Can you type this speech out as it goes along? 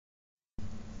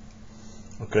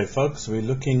Okay folks, we're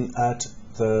looking at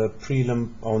the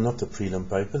prelim, or not the prelim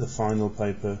paper, the final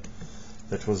paper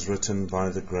that was written by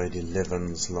the grade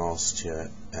 11s last year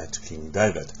at King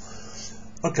David.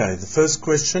 Okay, the first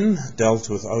question dealt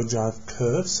with ogive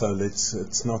curves, so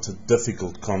it's not a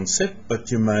difficult concept, but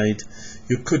you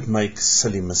could make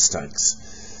silly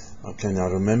mistakes. Okay, now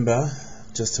remember,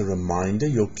 just a reminder,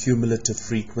 your cumulative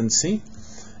frequency,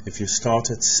 if you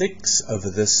start at 6 over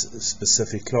this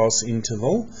specific class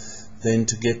interval, then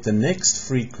to get the next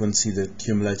frequency that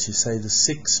accumulates, you say the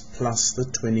 6 plus the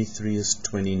 23 is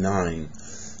 29.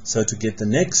 So to get the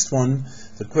next one,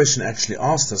 the question actually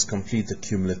asked us complete the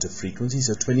cumulative frequency.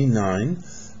 So 29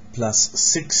 plus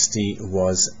 60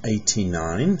 was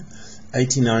 89.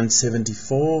 89,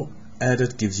 74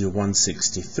 added gives you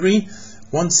 163.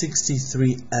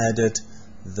 163 added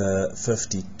the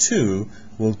 52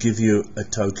 will give you a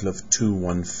total of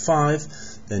 215.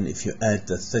 Then if you add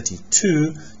the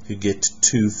 32, you get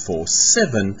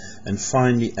 247, and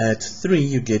finally add 3,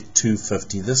 you get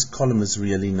 250. This column is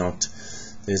really not,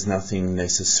 there's nothing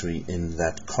necessary in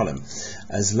that column.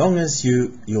 As long as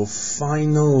your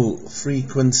final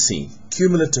frequency,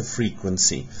 cumulative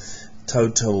frequency,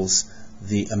 totals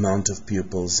the amount of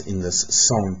pupils in this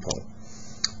sample.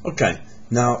 Okay,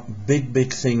 now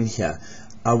big thing here.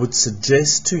 I would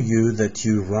suggest to you that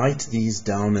you write these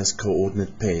down as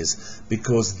coordinate pairs,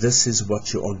 because this is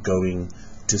what you are going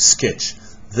to sketch.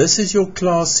 This is your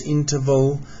class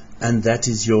interval, and that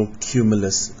is your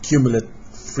cumulative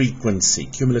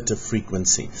frequency.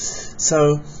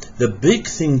 So the big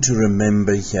thing to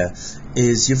remember here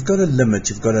is you've got a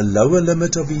limit. You've got a lower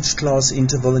limit of each class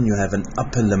interval, and you have an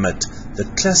upper limit. The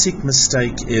classic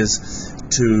mistake is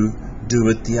to do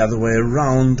it the other way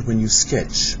around when you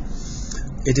sketch.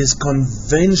 It is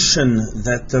convention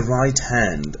that the right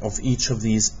hand of each of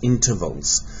these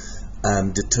intervals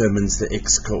determines the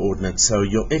x-coordinate. So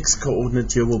your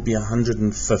x-coordinate here will be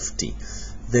 150,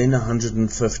 then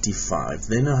 155,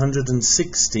 then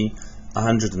 160,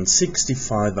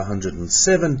 165,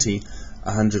 170,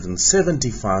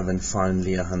 175, and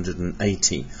finally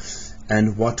 180.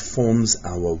 And what forms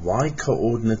our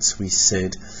y-coordinates, we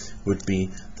said, would be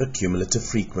the cumulative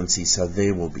frequency. So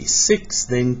there will be 6,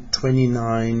 then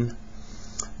 29,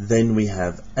 then we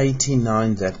have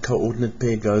 89. That coordinate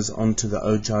pair goes onto the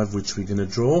ogive, which we're going to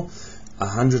draw.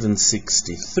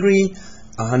 163,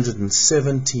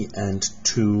 170 and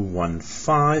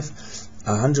 215,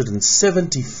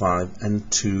 175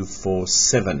 and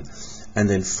 247, and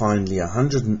then finally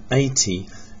 180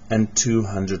 and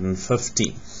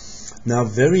 250. Now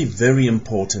very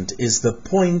important is the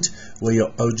point where your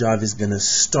ogive is going to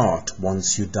start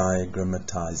once you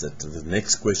diagrammatize it. The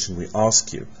next question we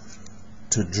ask you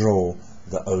to draw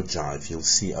the ogive, you'll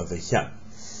see over here.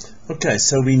 Okay,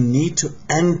 so we need to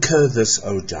anchor this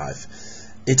ogive.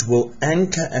 It will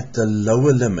anchor at the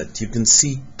lower limit. You can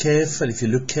see carefully, if you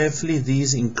look carefully,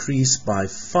 these increase by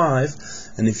 5,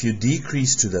 and if you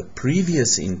decrease to the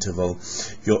previous interval,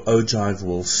 your ogive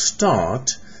will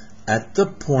start at the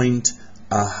point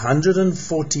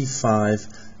 145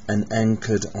 and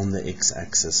anchored on the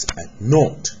x-axis at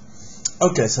 0.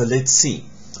 Okay, so let's see.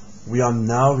 We are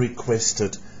now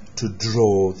requested to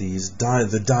draw the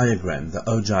diagram, the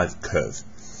ogive curve,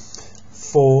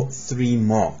 for 3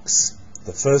 marks.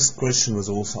 The first question was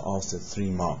also asked at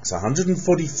 3 marks.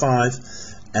 145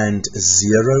 and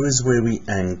 0 is where we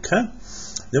anchor.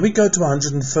 Then we go to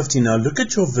 150. Now look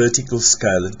at your vertical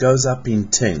scale. It goes up in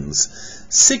tens.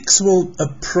 6 will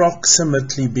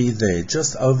approximately be there,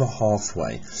 just over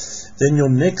halfway. Then your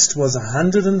next was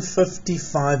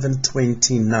 155 and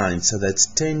 29. So that's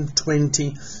 10,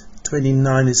 20,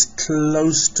 29 is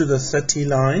close to the 30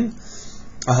 line.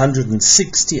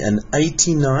 160 and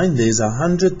 89. There's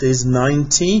 100, there's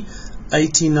 90.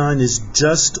 89 is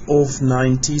just off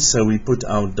 90, so we put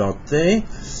our dot there.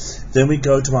 Then we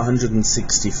go to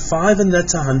 165, and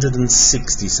that's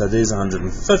 160. So there's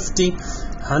 150,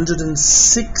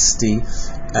 160,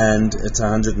 and it's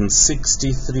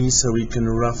 163, so we can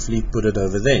roughly put it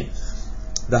over there.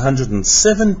 The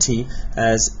 170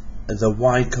 as the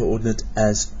y-coordinate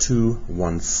as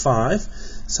 215.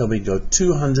 So we go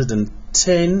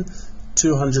 210,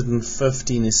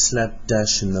 215 is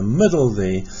slapdash in the middle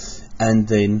there, and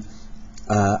then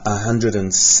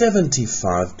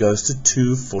 175 goes to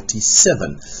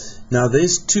 247. Now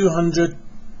there's 200,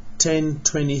 10,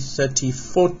 20, 30,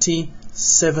 40,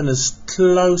 7 is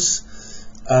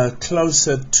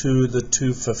closer to the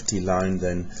 250 line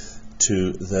than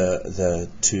to the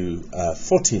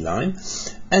 240 line,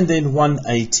 and then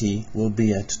 180 will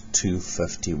be at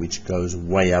 250, which goes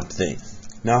way up there.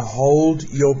 Now hold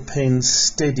your pen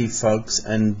steady, folks,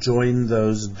 and join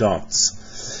those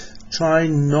dots. Try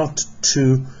not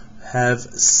to have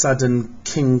sudden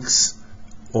kinks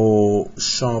or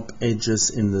sharp edges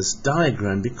in this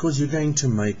diagram, because you're going to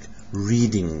make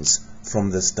readings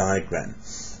from this diagram.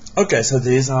 Okay, so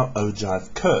there's our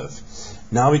ogive curve.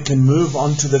 Now we can move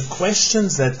on to the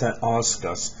questions that they ask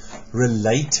us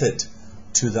related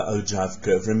to the ogive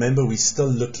curve. Remember, we're still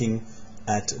looking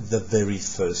at the very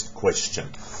first question.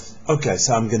 Okay,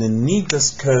 so I'm going to need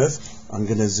this curve. I'm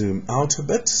going to zoom out a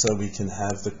bit so we can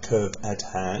have the curve at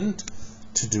hand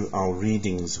to do our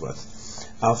readings with.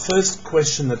 Our first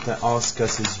question that they ask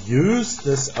us is, use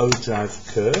this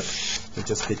ogive curve. You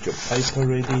just get your paper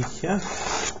ready here.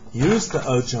 Use the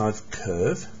ogive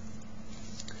curve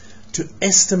to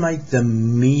estimate the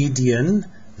median,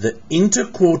 the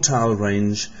interquartile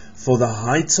range for the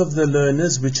heights of the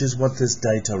learners, which is what this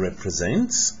data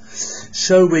represents.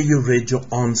 Show where you read your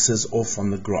answers off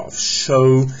on the graph.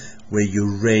 Show where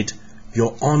you read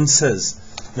your answers.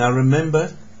 Now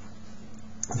remember,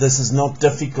 this is not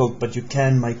difficult, but you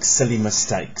can make silly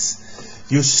mistakes.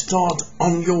 You start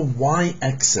on your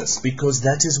y-axis because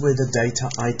that is where the data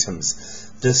items.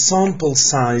 The sample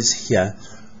size here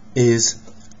is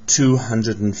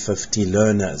 250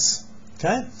 learners.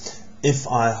 Okay? If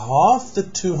I halve the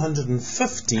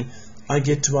 250, I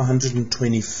get to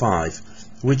 125,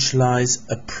 which lies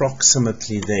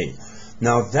approximately there.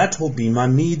 Now that will be my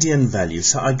median value.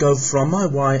 So I go from my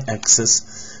y-axis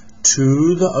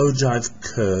to the ogive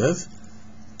curve.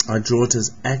 I draw it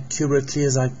as accurately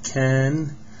as I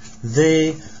can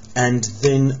there, and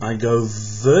then I go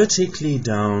vertically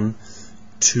down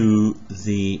to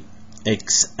the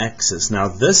x-axis. Now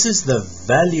this is the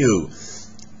value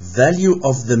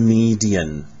of the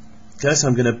median. Okay, so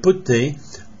I'm going to put there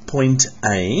point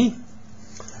A.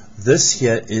 This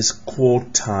here is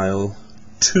quartile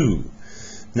 2.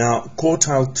 Now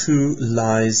quartile 2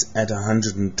 lies at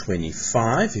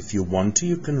 125. If you want to,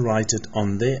 you can write it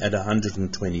on there at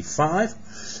 125.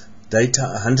 Data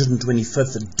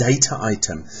 125th data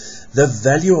item. The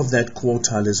value of that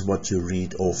quartile is what you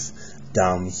read off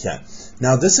down here.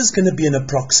 Now this is going to be an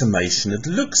approximation. It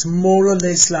looks more or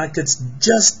less like it's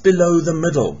just below the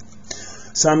middle.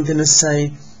 So I'm going to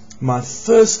say my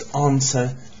first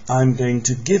answer I'm going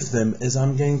to give them is,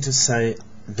 I'm going to say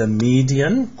the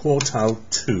median, quartile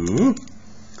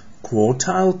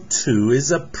 2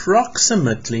 is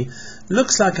approximately,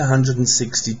 looks like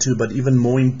 162, but even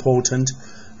more important,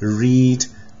 read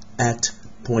at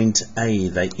point A.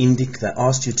 They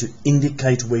asked you to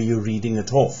indicate where you're reading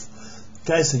it off.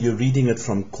 Okay, so you're reading it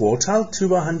from quartile to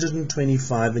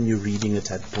 125 and you're reading it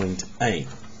at point A.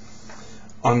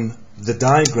 On the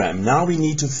diagram, now we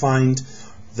need to find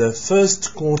the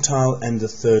first quartile and the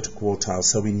third quartile.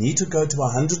 So we need to go to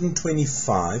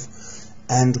 125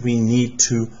 and we need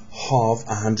to halve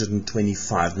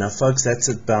 125. Now folks, that's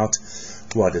about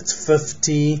what? It's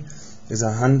 50 is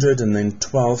 100 and then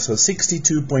 12, so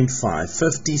 62.5.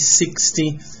 50,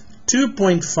 60,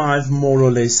 2.5 more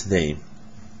or less there.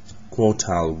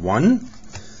 Quartile 1,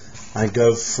 I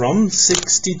go from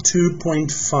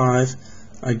 62.5,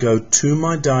 I go to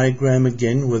my diagram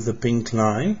again with the pink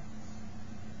line.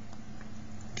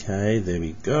 Okay, there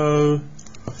we go.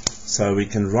 So we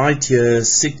can write here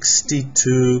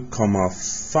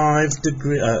 62.5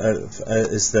 degree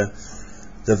is the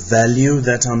value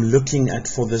that I'm looking at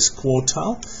for this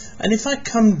quartile. And if I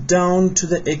come down to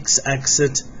the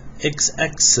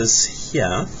x-axis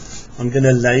here, I'm going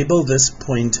to label this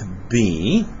point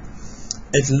B.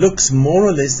 It looks more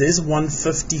or less, there's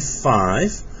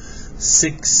 155,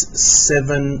 6,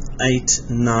 7, 8,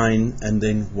 9, and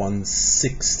then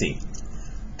 160.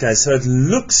 Okay, so it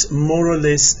looks more or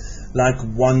less like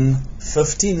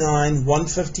 159,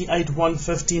 158,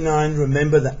 159.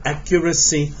 Remember, the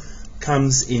accuracy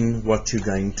comes in what you're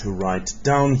going to write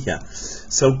down here.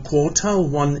 So quartile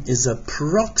 1 is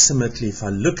approximately, if I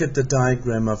look at the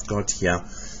diagram I've got here,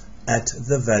 at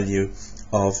the value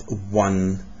of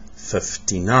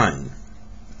 159.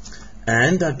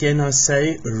 And again I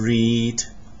say read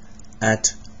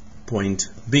at point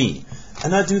B.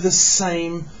 And I do the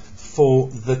same for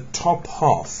the top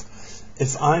half.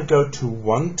 If I go to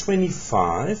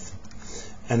 125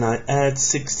 and I add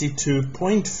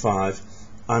 62.5,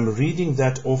 I'm reading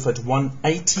that off at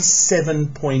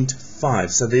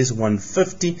 187.5. So there's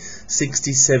 150,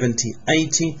 60, 70,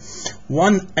 80.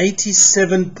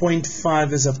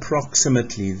 187.5 is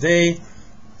approximately there.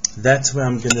 That's where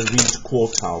I'm going to read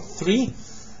quartile 3.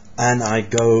 And I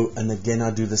go, and again I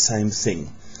do the same thing.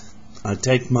 I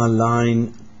take my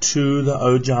line to the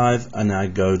ogive and I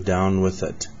go down with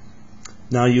it.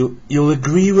 Now you'll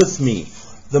agree with me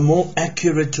the more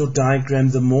accurate your diagram,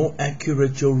 the more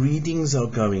accurate your readings are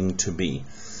going to be.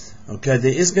 Okay,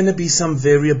 there is going to be some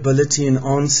variability in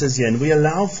answers here, and we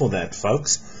allow for that,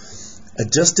 folks.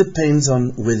 It just depends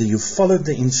on whether you followed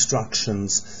the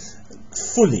instructions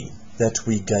fully that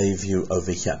we gave you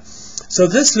over here. So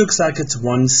this looks like it's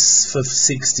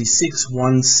 166,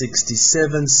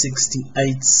 167,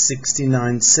 68,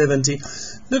 69, 70.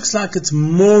 Looks like it's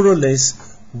more or less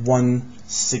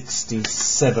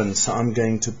 167. So I'm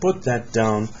going to put that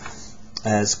down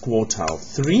as quartile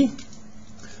 3.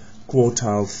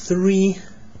 Quartile 3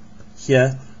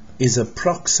 here is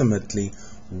approximately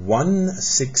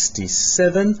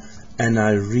 167, and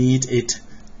I read it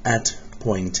at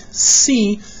point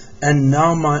C. And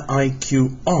now my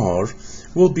IQR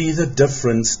will be the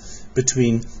difference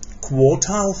between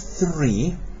quartile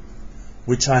 3,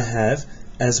 which I have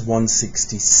as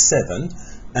 167,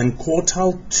 and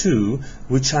quartile 2,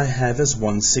 which I have as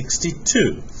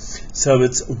 162. So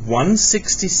it's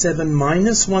 167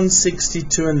 minus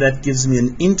 162, and that gives me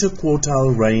an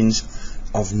interquartile range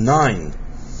of 9.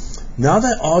 Now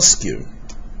they ask you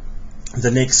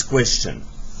the next question.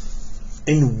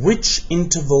 In which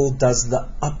interval does the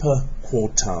upper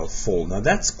quartile fall? Now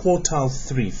that's quartile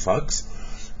 3, folks.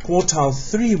 Quartile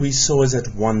 3 we saw is at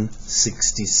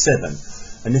 167.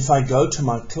 And if I go to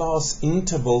my class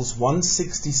intervals,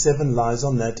 167 lies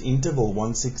on that interval,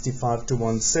 165 to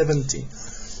 170.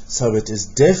 So it is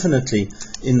definitely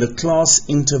in the class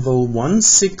interval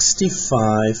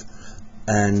 165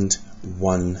 and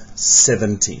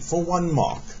 170 for 1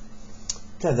 mark.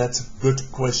 Okay, that's a good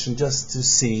question just to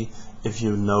see if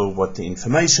you know what the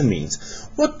information means.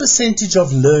 What percentage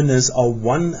of learners are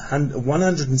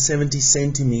 170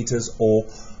 centimeters or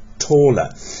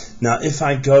taller? Now, if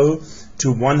I go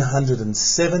to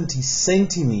 170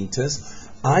 centimeters,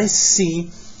 I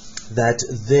see that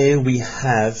there we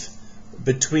have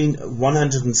between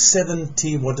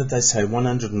 170, what did they say,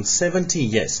 170,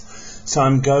 yes. So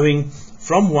I'm going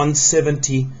from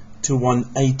 170 to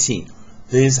 180.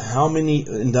 There's how many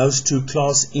in those two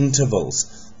class intervals?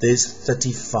 There's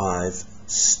 35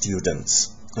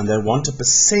 students, and they want a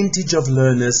percentage of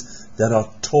learners that are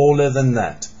taller than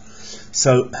that.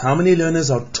 So how many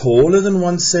learners are taller than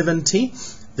 170?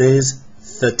 There's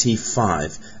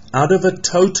 35. Out of a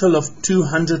total of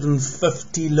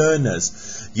 250 learners,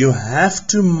 you have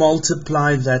to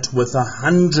multiply that with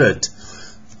 100.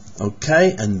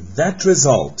 Okay, and that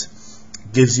result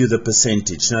gives you the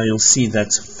percentage. Now you'll see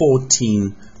that's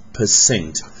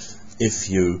 14% if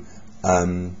you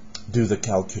do the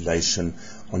calculation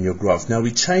on your graph. Now we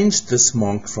changed this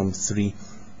mark from 3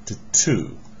 to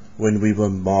 2 when we were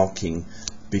marking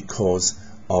because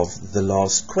of the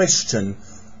last question,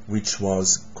 which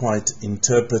was quite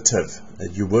interpretive.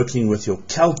 You're working with your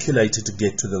calculator to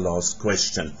get to the last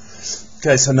question.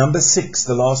 Okay, so number 6,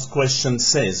 the last question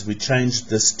says, we changed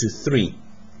this to 3.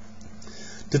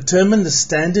 Determine the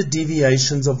standard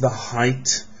deviations of the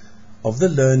height of the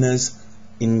learners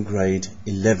in grade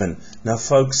 11. Now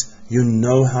folks, you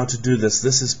know how to do this.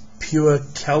 This is pure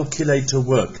calculator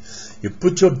work. You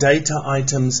put your data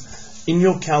items in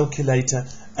your calculator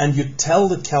and you tell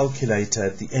the calculator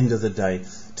at the end of the day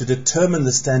to determine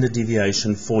the standard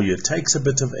deviation for you. It takes a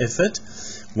bit of effort.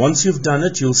 Once you've done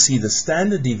it, you'll see the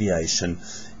standard deviation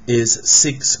is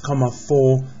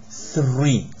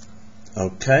 6,43.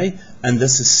 Okay, and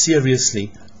this is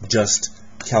seriously just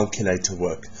calculator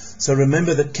work. So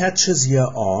remember, the catches here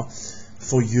are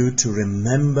for you to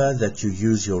remember that you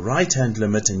use your right hand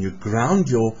limit and you ground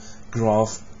your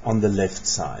graph on the left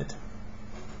side.